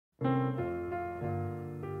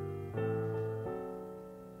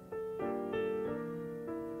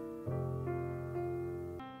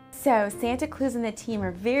So Santa Claus and the team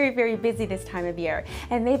are very, very busy this time of year,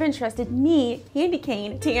 and they've entrusted me, Kandi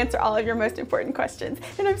Kane, to answer all of your most important questions,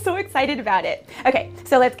 and I'm so excited about it. Okay,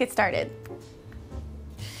 so let's get started.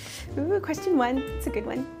 Ooh, question one, it's a good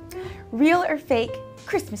one. Real or fake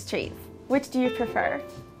Christmas trees? Which do you prefer?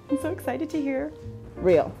 I'm so excited to hear.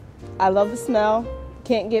 Real. I love the smell,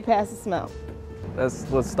 can't get past the smell. That's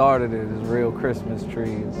what started it, is real Christmas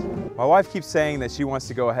trees. My wife keeps saying that she wants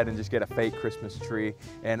to go ahead and just get a fake Christmas tree,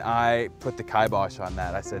 and I put the kibosh on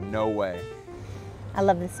that. I said, no way. I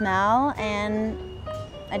love the smell, and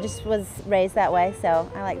I just was raised that way,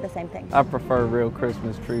 so I like the same thing. I prefer real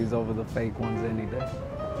Christmas trees over the fake ones any day.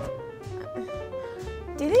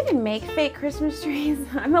 Do they even make fake Christmas trees?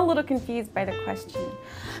 I'm a little confused by the question.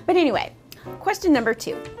 But anyway, question number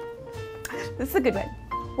 2. This is a good one.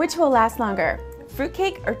 Which will last longer,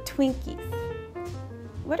 fruitcake or Twinkies?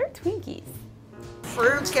 What are Twinkies?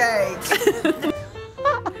 Fruitcake.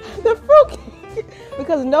 The fruitcake.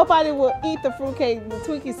 Because nobody will eat the fruitcake. The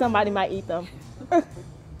Twinkies, somebody might eat them.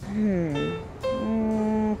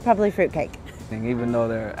 Probably fruitcake. Even though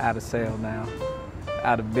they're out of sale now,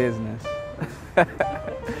 out of business,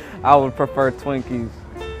 I would prefer Twinkies.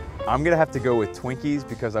 I'm gonna have to go with Twinkies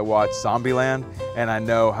because I watched Zombieland and I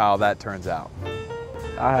know how that turns out.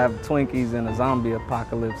 I have Twinkies in a zombie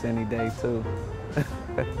apocalypse any day too.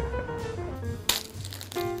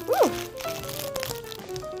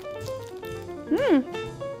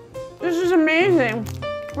 This is amazing.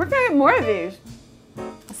 We're gonna get more of these.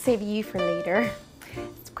 I'll save you for later.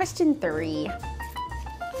 It's question 3.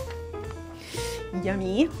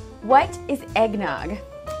 Yummy. What is eggnog?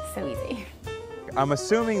 So easy. I'm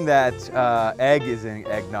assuming that egg is in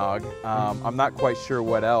eggnog. I'm not quite sure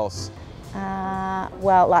what else.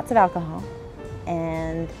 Well, lots of alcohol,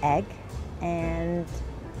 and egg, and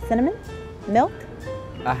cinnamon, milk.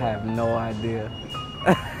 I have no idea.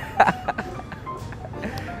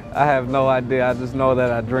 I have no idea, I just know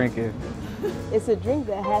that I drink it. It's a drink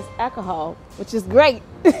that has alcohol, which is great.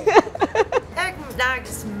 Eggnog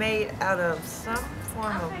is made out of some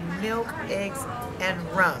form of milk, eggs, and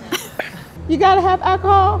rum. You gotta have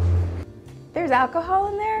alcohol? There's alcohol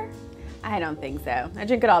in there? I don't think so. I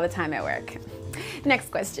drink it all the time at work.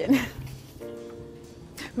 Next question.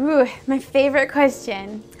 Ooh, my favorite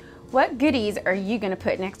question. What goodies are you gonna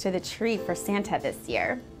put next to the tree for Santa this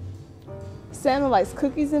year? Santa likes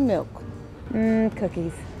cookies and milk.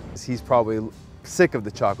 Cookies. He's probably sick of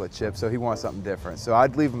the chocolate chip, so he wants something different. So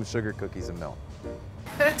I'd leave him sugar cookies and milk.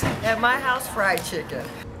 At my house, fried chicken.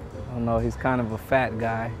 I don't know, he's kind of a fat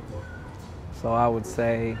guy. So I would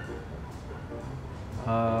say,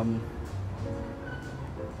 I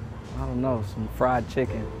don't know, some fried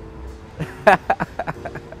chicken.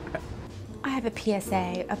 I have a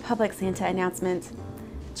PSA, a public Santa announcement.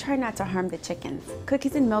 Try not to harm the chickens.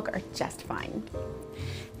 Cookies and milk are just fine.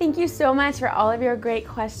 Thank you so much for all of your great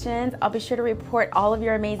questions. I'll be sure to report all of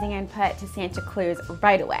your amazing input to Santa Claus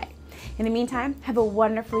right away. In the meantime, have a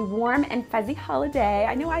wonderfully warm and fuzzy holiday.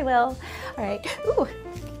 I know I will. All right. Ooh.